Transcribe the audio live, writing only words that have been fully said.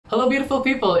Hello beautiful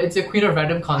people, it's your queen of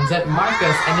random content,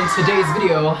 Marcus, and in today's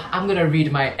video, I'm gonna read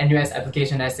my NUS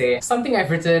application essay, something I've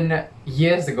written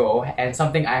years ago and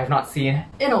something I have not seen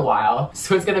in a while.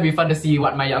 So it's gonna be fun to see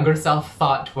what my younger self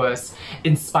thought was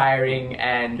inspiring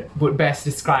and would best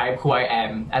describe who I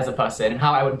am as a person and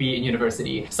how I would be in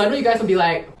university. So I know you guys will be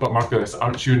like, but Marcus,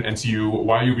 aren't you in NTU?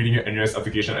 Why are you reading your NUS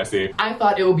application essay? I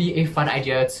thought it would be a fun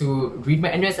idea to read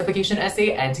my NUS application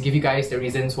essay and to give you guys the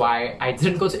reasons why I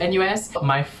didn't go to NUS.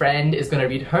 My friend is gonna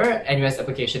read her NUS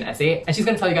application essay and she's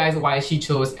gonna tell you guys why she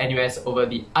chose NUS over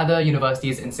the other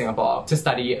universities in Singapore to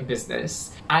study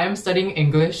business. I am studying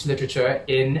English literature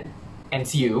in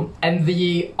NTU, and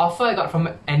the offer I got from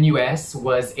NUS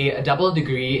was a double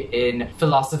degree in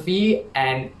philosophy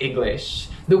and English.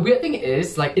 The weird thing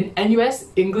is, like in NUS,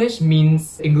 English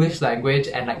means English language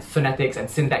and like phonetics and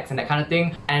syntax and that kind of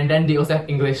thing, and then they also have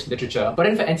English literature. But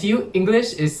then for NTU,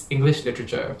 English is English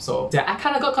literature. So yeah, I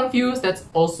kind of got confused. That's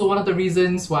also one of the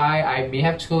reasons why I may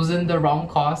have chosen the wrong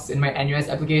course in my NUS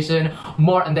application.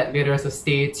 More on that later, so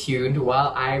stay tuned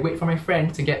while I wait for my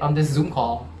friend to get on this Zoom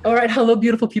call. Alright, hello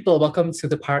beautiful people. Welcome to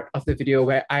the part of the video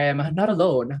where I am not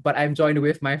alone, but I'm joined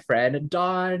with my friend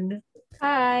Dawn.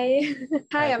 Hi.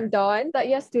 Hi, I'm Dawn,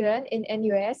 third-year student in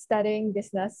NUS studying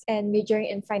business and majoring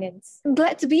in finance. I'm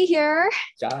glad to be here.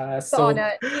 Yeah, So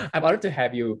honored. I'm honored to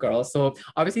have you, girl. So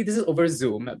obviously this is over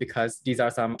Zoom because these are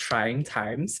some trying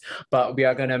times, but we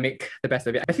are gonna make the best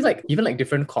of it. I feel like even like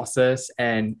different courses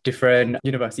and different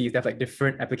universities, they have like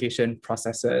different application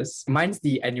processes. Mine's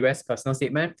the NUS personal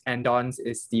statement and Dawn's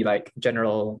is the like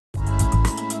general.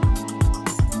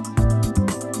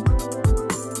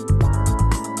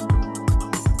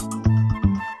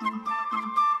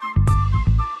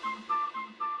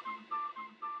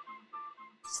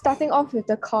 Starting off with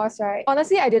the course, right?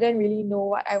 Honestly, I didn't really know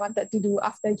what I wanted to do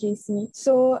after JC.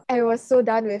 So I was so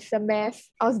done with the math.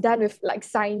 I was done with like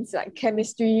science, like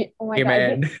chemistry. Oh my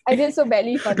God, I did so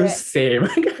badly for that. Same.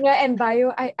 Yeah, and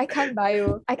bio, I can't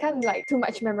bio. I can't like too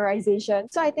much memorization.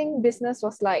 So I think business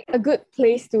was like a good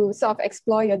place to sort of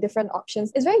explore your different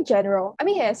options. It's very general. I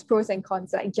mean, it has pros and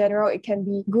cons. Like general, it can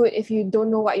be good if you don't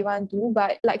know what you want to do,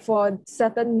 but like for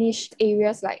certain niche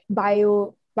areas like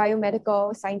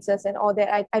biomedical sciences and all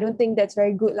that, I don't think that's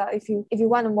very good if you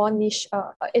want a more niche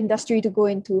industry to go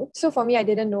into. So for me, I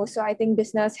didn't know. So I think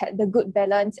business had the good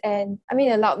balance and I mean,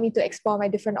 it allowed me to explore my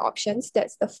different options.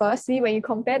 That's the firstly, when you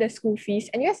compare the school fees,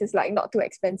 NUS is like not too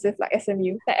expensive like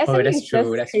SMU. Like SMU that's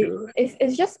true.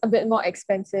 It's just a bit more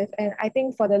expensive. And I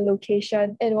think for the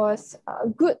location, it was a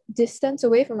good distance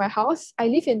away from my house. I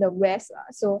live in the west.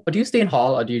 So do you stay in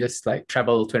hall or do you just like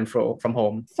travel to and fro from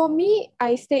home? For me,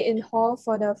 I stayed in hall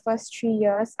for the first 3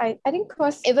 years. I think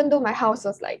because even though my house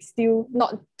was like still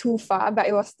not too far, but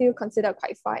it was still considered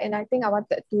quite far, and I think I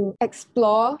wanted to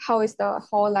explore how is the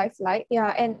hall life like.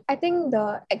 Yeah, and I think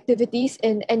the activities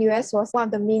in NUS was one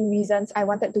of the main reasons I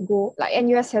wanted to go. Like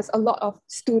NUS has a lot of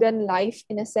student life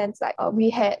in a sense. Like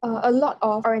we had a lot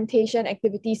of orientation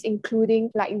activities, including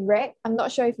like rec. I'm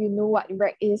not sure if you know what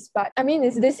rec is, but I mean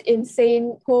it's this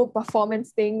insane whole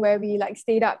performance thing where we like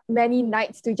stayed up many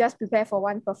nights to just prepare for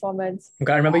one performance.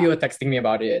 I remember you were texting me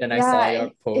about it and I saw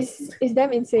your post. It's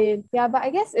damn insane. Yeah, but I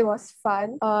guess it was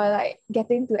fun. Like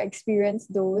getting to experience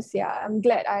those. Yeah, I'm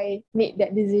glad I made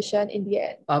that decision in the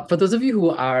end. For those of you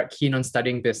who are keen on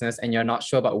studying business and you're not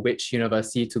sure about which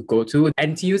university to go to,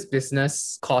 NTU's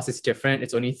business course is different.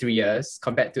 It's only 3 years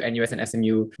compared to NUS and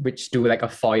SMU, which do like a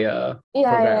 4-year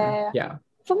program. Yeah.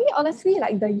 For me, honestly,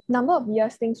 like the number of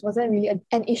years things wasn't really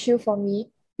an issue for me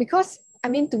because I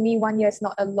mean, to me, 1 year is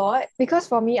not a lot because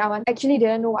for me, actually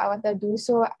didn't know what I wanted to do.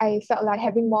 So I felt like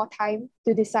having more time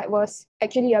to decide was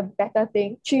actually a better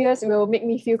thing. 3 years will make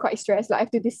me feel quite stressed. Like I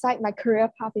have to decide my career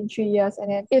path in 3 years. And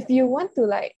then if you want to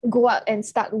like go out and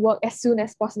start work as soon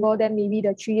as possible, then maybe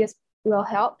the 3 years will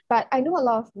help. But I know a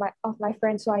lot of my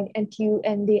friends who are in NTU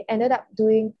and they ended up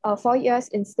doing 4 years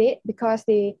instead because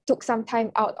they took some time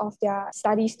out of their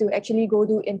studies to actually go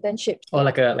do internships. Or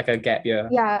like a gap year.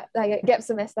 Yeah, like a gap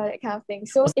semester, that kind of thing.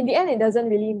 So in the end, it doesn't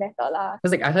really matter lah.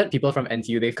 Because like I heard people from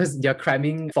NTU, because they're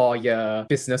cramming 4-year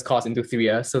business course into 3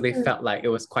 years, so they felt like it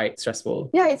was quite stressful.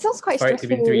 Yeah, it sounds quite stressful.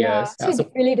 For it to be 3 years. Yeah, so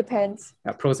it really depends.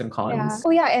 Yeah, pros and cons. Yeah. Oh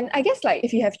yeah, and I guess like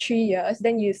if you have 3 years,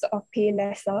 then you sort of pay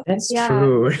lesser. That's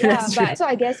true. Yeah, but so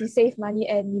I guess you save money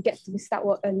and you get to start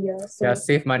work earlier. So yeah,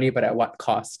 save money, but at what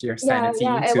cost? Your sanity.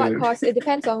 Yeah, at what cost? It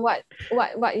depends on what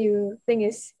you think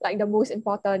is like the most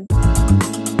important.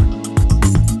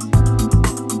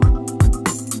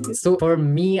 So for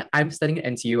me, I'm studying at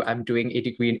NTU. I'm doing a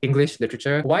degree in English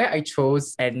literature. Why I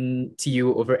chose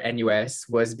NTU over NUS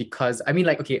was because, I mean,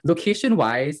 like, okay,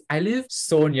 location-wise, I live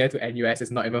so near to NUS, it's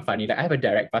not even funny. Like, I have a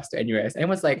direct bus to NUS. And I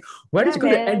was like, why did you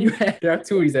go to NUS? There are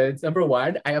two reasons. Number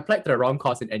one, I applied to the wrong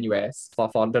course in NUS for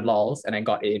the LOLs and I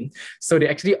got in. So they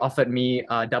actually offered me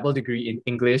a double degree in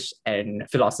English and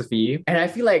philosophy. And I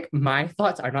feel like my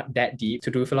thoughts are not that deep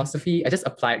to do philosophy. I just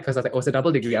applied because I was like, oh, it's a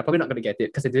double degree. I'm probably not going to get it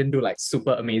because I didn't do like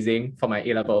super amazing for my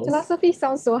A levels. Philosophy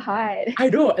sounds so hard. I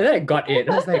know. And then I got it.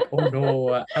 I was like, oh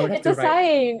no, I would have It's to a write.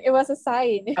 sign. It was a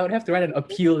sign. I would have to write an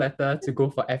appeal letter to go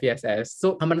for FESS.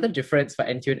 So another difference for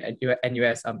NTU and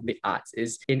NUS the arts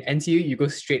is in NTU you go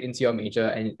straight into your major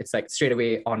and it's like straight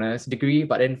away honors degree.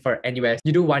 But then for NUS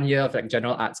you do 1 year of like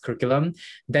general arts curriculum.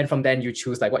 Then from then you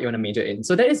choose like what you want to major in.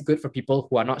 So that is good for people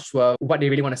who are not sure what they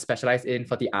really want to specialize in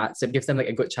for the arts. It gives them like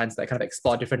a good chance to like, kind of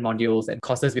explore different modules and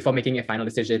courses before making a final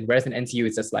decision. Whereas in NTU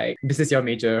it's just like this is your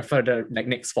major for the like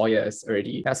next 4 years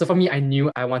already. Yeah, so for me, I knew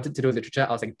I wanted to do literature.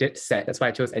 I was like dead set. That's why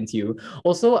I chose NTU.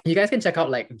 Also, you guys can check out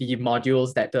like the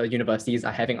modules that the universities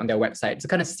are having on their website to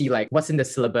kind of see like what's in the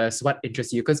syllabus, what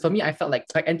interests you. Because for me, I felt like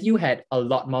NTU had a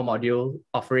lot more module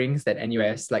offerings than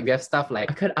NUS. Like we have stuff like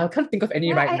I can't think of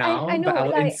any right now, I know, but I'll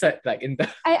like, insert like in the.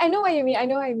 I know what you mean. I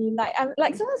know what I mean. Like I'm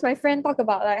like sometimes my friend talk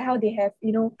about like how they have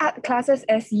art classes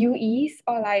as UEs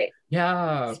or like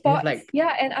Yeah, sports. like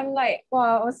And I'm like,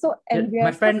 wow, I was so envious.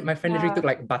 My friend literally took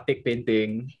like batik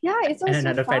painting. Yeah, it's also and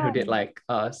another so friend who fun. did like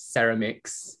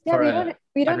ceramics. Yeah,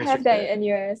 we don't have that in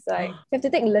NUS. Like you have to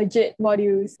take legit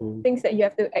modules, things that you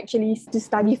have to actually to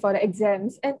study for the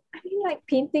exams. And I mean like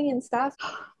painting and stuff.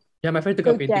 Yeah, my friend took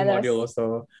So a painting jealous. module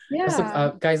also. Yeah.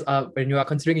 So, guys, when you are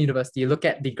considering university, look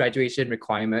at the graduation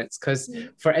requirements because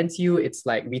for NTU, it's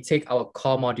like we take our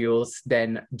core modules,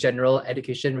 then general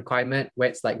education requirement, where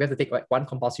it's like we have to take like one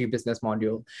compulsory business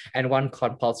module and one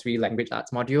compulsory language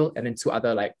arts module, and then two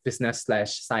other like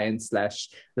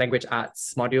business/science/language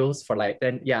arts modules for like,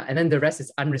 then yeah, and then the rest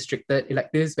is unrestricted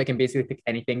electives where you can basically pick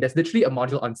anything. There's literally a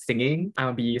module on singing.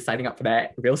 I'm gonna be signing up for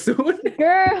that real soon.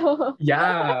 Girl.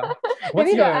 Yeah.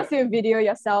 Maybe they'll ask you to video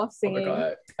yourself singing. Oh my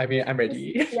god. I mean, I'm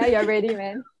ready. Yeah, you're ready,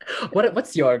 man.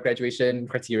 What's your graduation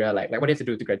criteria like? Like, what do you have to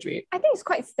do to graduate? I think it's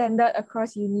quite standard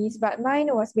across unis, but mine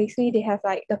was basically they have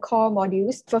like the core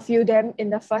modules, fulfill them in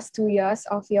the first 2 years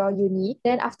of your uni.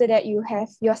 Then after that, you have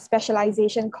your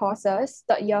specialization courses,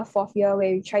 third year, fourth year,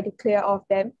 where you try to clear all of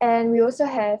them. And we also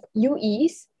have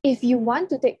UEs. If you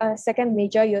want to take a second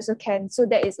major, you also can. So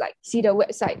that is like, see the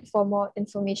website for more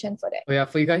information for that. Oh yeah,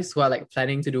 for you guys who are like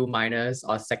planning to do minors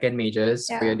or second majors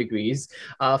for your degrees,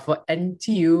 for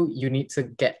NTU, you need to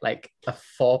get like a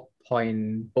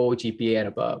 4.0 GPA and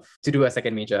above to do a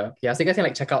second major. Yeah, so you guys can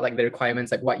like check out like the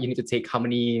requirements, like what you need to take, how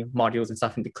many modules and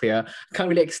stuff you need to clear. I can't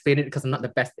really explain it because I'm not the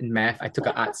best in math. I took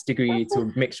an arts degree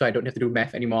to make sure I don't have to do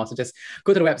math anymore. So just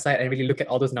go to the website and really look at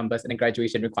all those numbers and the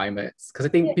graduation requirements. Because I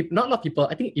think not a lot of people,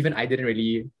 I think even I didn't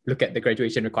really look at the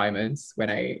graduation requirements when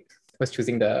I was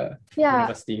choosing the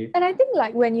university. And I think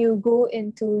like when you go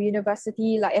into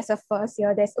university, like as a first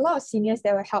year, there's a lot of seniors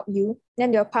that will help you.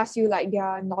 Then they'll pass you like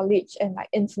their knowledge and like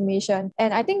information.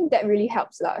 And I think that really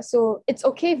helps lah. So it's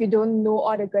okay if you don't know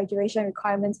all the graduation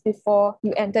requirements before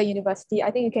you enter university.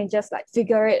 I think you can just like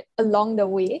figure it along the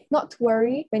way. Not to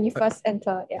worry when you first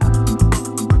enter. Yeah.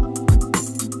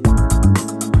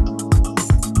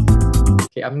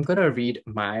 Okay, I'm gonna read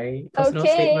my personal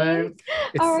statement.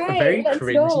 It's very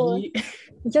cringy.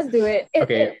 Just do it.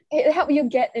 It helped you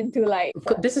get into like...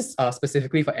 This is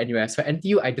specifically for NUS. For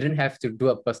NTU, I didn't have to do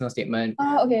a personal statement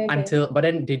but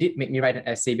then they did make me write an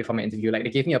essay before my interview. Like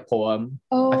they gave me a poem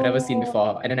I've never seen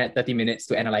before and then I had 30 minutes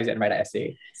to analyze it and write an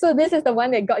essay. So this is the one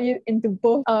that got you into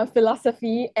both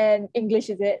philosophy and English,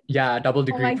 is it? Yeah, double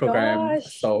degree program.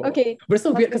 Gosh. So but it's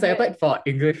so weird because I applied for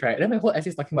English, right? And then my whole essay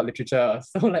is talking about literature.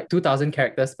 So like 2,000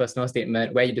 characters personal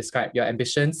statement where you describe your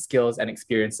ambitions, skills, and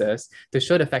experiences to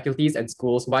show the faculties and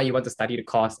schools why you want to study the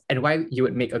course and why you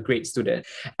would make a great student.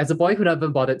 As a boy who never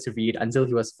bothered to read until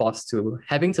he was forced to,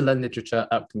 having to learn literature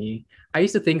irked me. I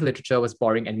used to think literature was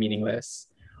boring and meaningless.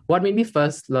 What made me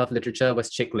first love literature was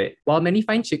chick lit. While many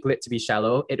find chick lit to be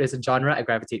shallow, it is a genre I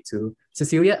gravitate to.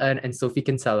 Cecilia Ern and Sophie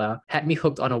Kinsella had me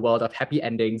hooked on a world of happy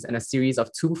endings and a series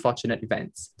of too fortunate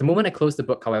events. The moment I closed the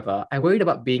book, however, I worried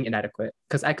about being inadequate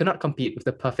because I could not compete with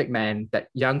the perfect man that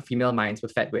young female minds were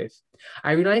fed with.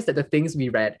 I realized that the things we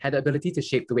read had the ability to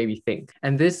shape the way we think,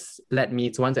 and this led me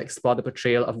to want to explore the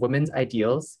portrayal of women's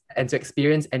ideals and to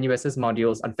experience NUS's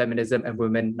modules on feminism and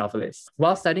women novelists.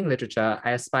 While studying literature,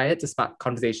 I aspired to spark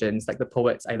conversations like the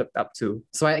poets I looked up to.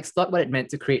 So I explored what it meant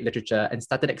to create literature and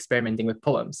started experimenting with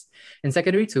poems. In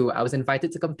secondary 2, I was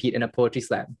invited to compete in a poetry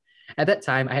slam. At that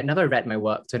time, I had never read my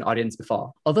work to an audience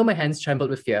before. Although my hands trembled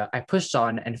with fear, I pushed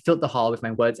on and filled the hall with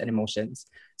my words and emotions.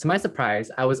 To my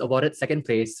surprise, I was awarded second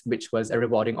place, which was a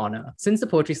rewarding honor. Since the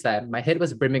poetry slam, my head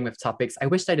was brimming with topics I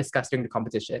wished I discussed during the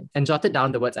competition and jotted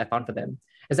down the words I found for them.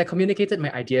 As I communicated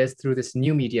my ideas through this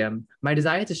new medium, my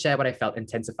desire to share what I felt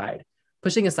intensified.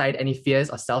 Pushing aside any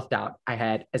fears or self-doubt I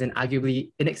had as an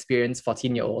arguably inexperienced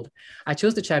 14-year-old, I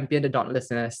chose to champion the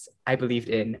dauntlessness I believed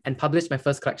in and published my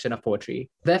first collection of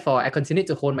poetry. Therefore, I continued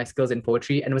to hone my skills in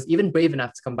poetry and was even brave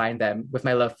enough to combine them with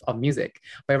my love of music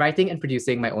by writing and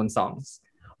producing my own songs.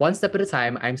 One step at a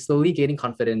time, I'm slowly gaining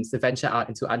confidence to venture out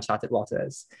into uncharted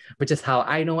waters, which is how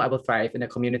I know I will thrive in a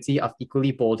community of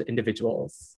equally bold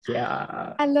individuals.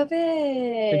 Yeah. I love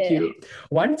it. Thank you.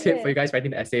 One tip for you guys writing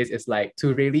the essays is like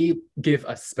to really give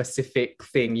a specific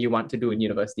thing you want to do in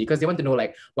university, because they want to know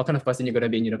like what kind of person you're going to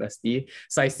be in university.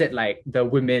 So I said like the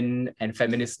women and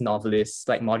feminist novelists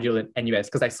like module in NUS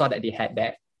because I saw that they had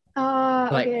that.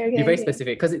 Like be very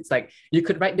specific, because it's like you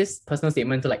could write this personal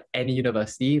statement to like any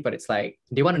university, but it's like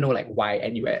they want to know like why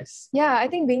NUS. Yeah, I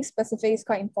think being specific is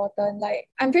quite important. Like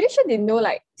I'm pretty sure they know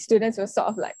like students will sort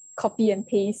of like copy and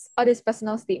paste all these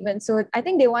personal statements. So I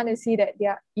think they want to see that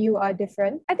you are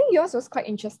different. I think yours was quite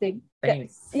interesting.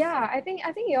 Thanks. I think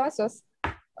yours was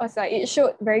like it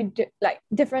showed very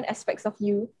different aspects of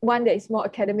you. One that is more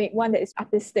academic, one that is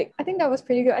artistic. I think that was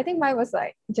pretty good. I think mine was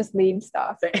like just lame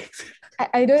stuff. Thanks.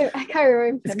 I can't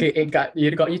remember. It's okay. It got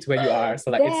you to where you are.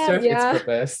 So like it served its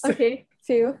purpose. Okay.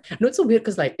 Feel. No, it's so weird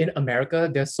because like in America,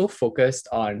 they're so focused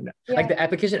on like the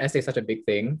application essay is such a big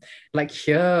thing. Like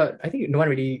here, I think no one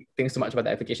really thinks so much about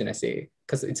the application essay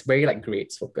because it's very like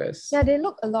grades focused. Yeah, they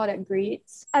look a lot at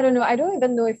grades. I don't know. I don't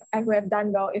even know if I would have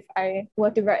done well if I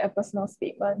were to write a personal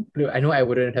statement. Look, I know I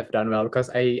wouldn't have done well because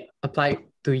I applied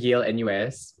to Yale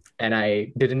NUS and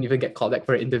I didn't even get called back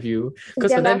for an interview.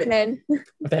 Because for them,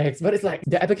 thanks. But it's like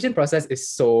the application process is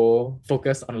so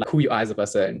focused on like who you are as a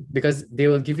person, because they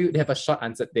have a short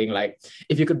answer thing. Like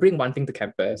if you could bring one thing to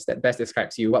campus that best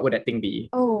describes you, what would that thing be?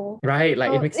 Oh. Right?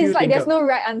 Like it makes you like there's no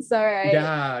right answer, right?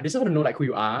 Yeah. They just want to know like who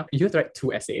you are. You have to write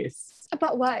 2 essays.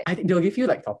 About what? I think they'll give you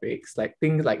like topics, like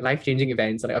things like life-changing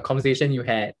events, or like a conversation you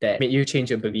had that made you change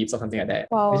your beliefs or something like that.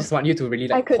 Wow. They just want you to really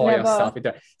like pour yourself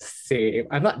into same.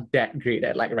 I'm not that great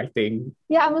at like writing.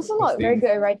 Yeah, I'm also not very good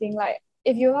at writing. Like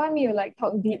if you want me to like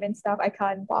talk deep and stuff, I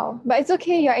can't. Wow. But it's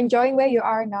okay. You're enjoying where you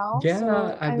are now. Yeah,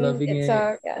 so, I'm loving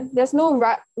it. There's no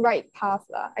right path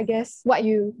lah. I guess what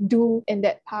you do in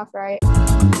that path, right?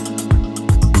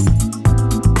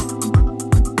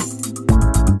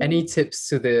 Any tips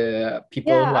to the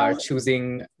people who are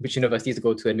choosing which universities to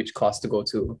go to and which course to go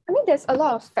to? I mean, there's a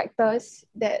lot of factors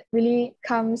that really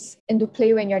comes into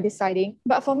play when you're deciding.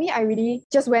 But for me, I really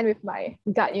just went with my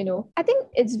gut, you know. I think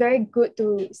it's very good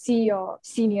to see your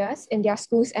seniors in their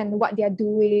schools and what they're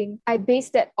doing. I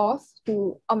based that off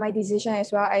on my decision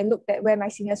as well. I looked at where my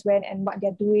seniors went and what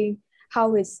they're doing,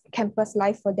 how is campus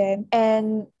life for them.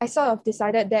 And I sort of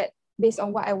decided that based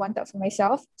on what I wanted for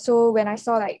myself. So when I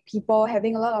saw like people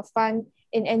having a lot of fun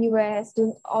in NUS,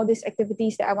 doing all these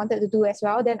activities that I wanted to do as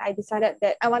well, then I decided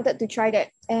that I wanted to try that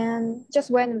and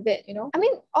just went with it, you know. I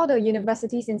mean, all the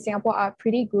universities in Singapore are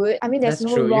pretty good. I mean, there's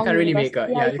no wrong. You can't really make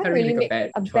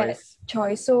a bad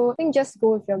choice. So I think just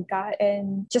go with your gut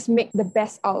and just make the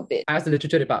best out of it. I asked the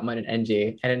literature department in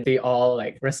NJ and they all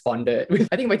like responded.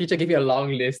 I think my teacher gave me a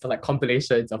long list of like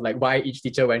compilations of like why each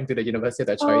teacher went to the university of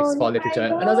their choice for literature.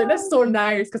 And I was like, that's so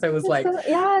nice, because I was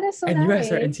that's so NUS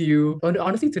nice. or NTU.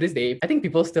 Honestly, to this day, I think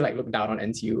people still like look down on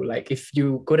NTU. Like if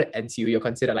you go to NTU, you're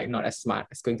considered like not as smart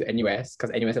as going to NUS,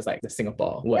 because NUS is like the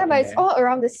Singapore word. Yeah, but it's all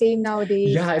around the same nowadays.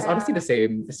 Yeah, it's honestly the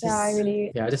same. It's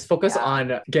just, just focus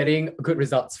on getting good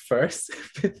results first.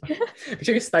 Make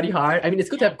sure you study hard. I mean, it's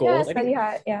good to have goals. Study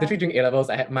hard. Yeah. Literally during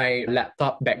A-levels, I had my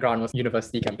laptop background was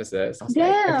university campuses. I was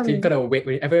like, you gotta wait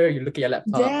whenever you look at your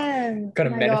laptop.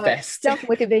 Gotta manifest.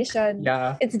 Self-motivation.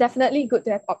 Yeah. It's definitely good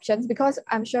to have options, because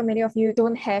I'm sure many of you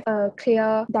don't have a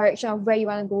clear direction of where you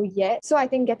want to go yet. So I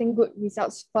think getting good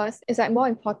results first is like more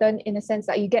important, in a sense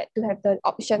that you get to have the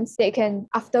options that you can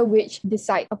after which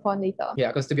decide upon later. Yeah,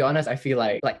 because to be honest, I feel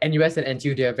like NUS and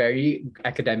NTU, they're very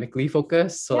academically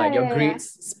focused. So your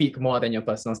grades speak more than your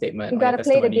personal statement. You gotta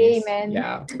play the game, man.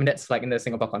 Yeah. I mean, that's like in the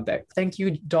Singapore context. Thank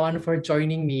you, Dawn, for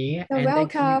joining me. You're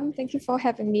welcome. Thank you for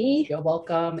having me. You're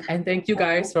welcome. And thank you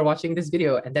guys for watching this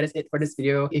video. And that is it for this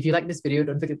video. If you like this video,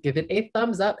 don't forget to give it a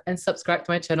thumbs up and subscribe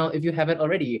to my channel if you haven't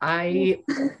already. I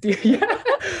Honestly, yeah,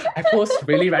 I post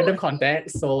really random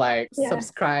content. So like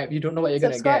subscribe. You don't know what you're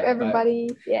Subscribe, gonna get. everybody.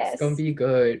 It's gonna be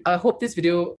good. I hope this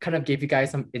video kind of gave you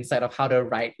guys some insight of how to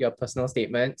write your personal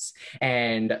statements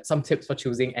and some tips for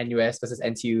choosing NUS versus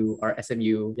NTU or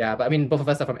SMU. Yeah, but I mean, both of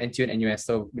us are from NTU and NUS,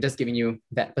 so we're just giving you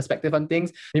that perspective on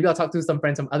things. Maybe I'll talk to some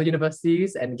friends from other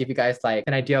universities and give you guys like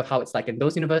an idea of how it's like in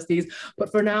those universities.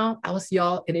 But for now, I will see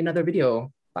y'all in another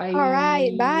video. Bye. All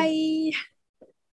right, bye.